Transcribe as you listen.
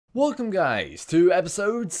Welcome guys to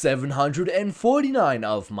episode 749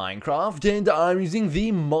 of Minecraft, and I'm using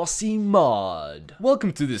the MOSSY mod.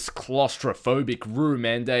 Welcome to this claustrophobic room,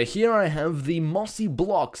 and here I have the MOSSY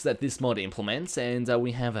blocks that this mod implements, and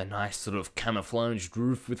we have a nice sort of camouflaged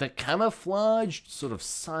roof with a camouflaged sort of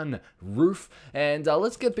sun roof, and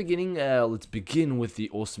let's begin with the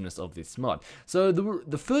awesomeness of this mod. So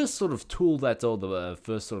the first sort of tool the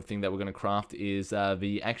first sort of thing that we're going to craft is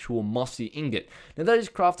the actual MOSSY ingot. Now that is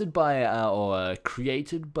crafted by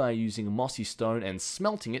created by using mossy stone and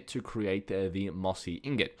smelting it to create the mossy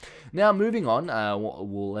ingot. Now moving on,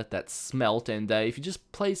 we'll let that smelt, and if you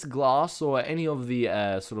just place glass or any of the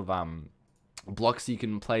blocks, you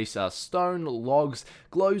can place stone, logs,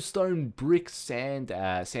 glowstone, bricks, sand,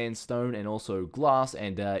 sandstone, and also glass,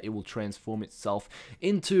 and it will transform itself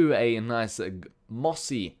into a nice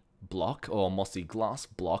mossy block or mossy glass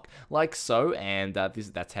block like so, and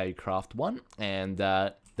that's how you craft one, and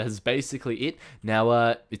that's basically it.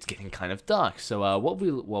 Now it's getting kind of dark, so what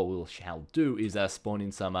we shall do is spawn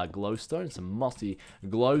in some glowstone, some mossy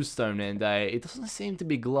glowstone, and it doesn't seem to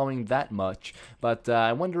be glowing that much, but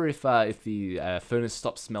I wonder if the furnace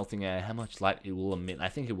stops smelting, how much light it will emit. I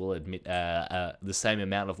think it will emit the same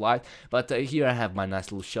amount of light, but here I have my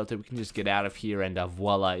nice little shelter. We can just get out of here, and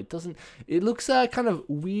voila, it looks kind of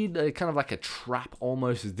weird, kind of like a trap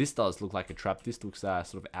almost. This does look like a trap. This looks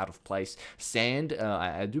sort of out of place. Sand,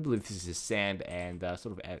 I do believe this is sand, and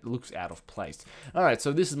it looks out of place. Alright,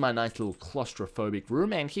 so this is my nice little claustrophobic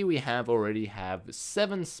room, and here we already have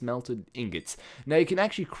 7 smelted ingots. Now you can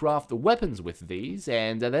actually craft the weapons with these,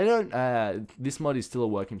 and they don't, this mod is still a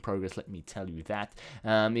work in progress, let me tell you that.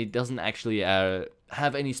 It doesn't actually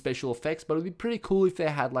have any special effects, but it would be pretty cool if they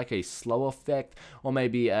had like a slow effect, or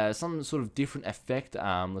maybe some sort of different effect.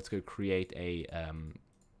 Let's go create a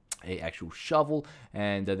actual shovel,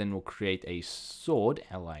 and then we'll create a sword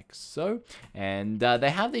like so, and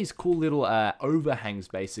they have these cool little overhangs.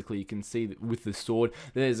 Basically, you can see that with the sword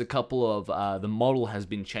there's a couple of the model has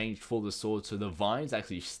been changed for the sword, so the vines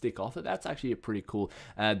actually stick off it. That's actually a pretty cool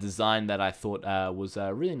design that I thought was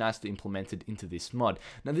really nicely implemented into this mod.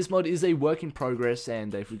 Now this mod is a work in progress,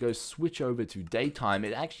 and if we go switch over to daytime,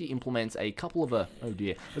 it actually implements a couple of oh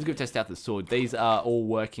dear, let's go test out the sword. These are all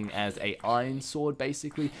working as a iron sword.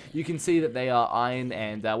 Basically, you can see that they are iron,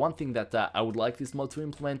 and one thing that I would like this mod to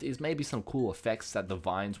implement is maybe some cool effects that the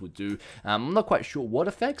vines would do. I'm not quite sure what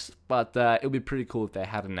effects, but it would be pretty cool if they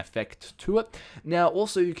had an effect to it. Now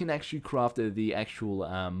also you can actually craft the actual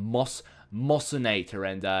mossinator,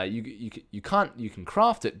 and you can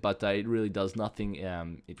craft it, but it really does nothing.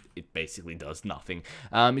 It basically does nothing.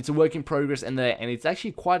 It's a work in progress, and it's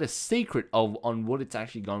actually quite a secret on what it's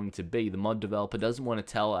actually going to be. The mod developer doesn't want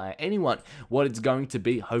to tell anyone what it's going to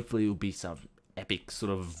be. Hopefully it will be some epic sort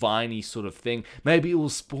of viney sort of thing. Maybe it will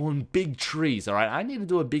spawn big trees. Alright, I need to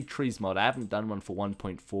do a big trees mod. I haven't done one for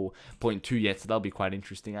 1.4.2 yet, so that'll be quite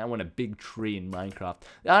interesting. I want a big tree in Minecraft.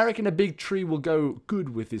 I reckon a big tree will go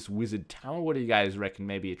good with this wizard tower. What do you guys reckon?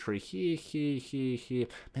 Maybe a tree here, here, here, here.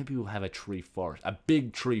 Maybe we'll have a tree forest, a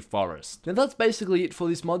big tree forest. Now that's basically it for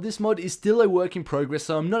this mod. This mod is still a work in progress,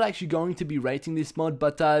 so I'm not actually going to be rating this mod,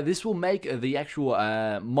 but this will make the actual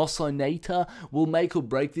mossinator will make or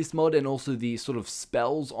break this mod, and also the sort of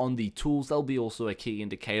spells on the tools. That'll be also a key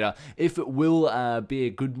indicator if it will be a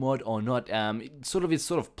good mod or not. It's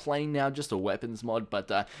sort of plain now, just a weapons mod,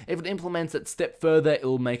 but if it implements it step further,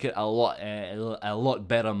 it'll make it a lot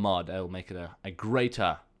better mod. It'll make it a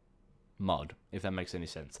greater mod, if that makes any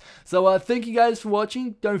sense. So thank you guys for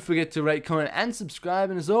watching. Don't forget to rate, comment, and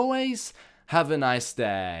subscribe, and as always, have a nice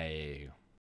day.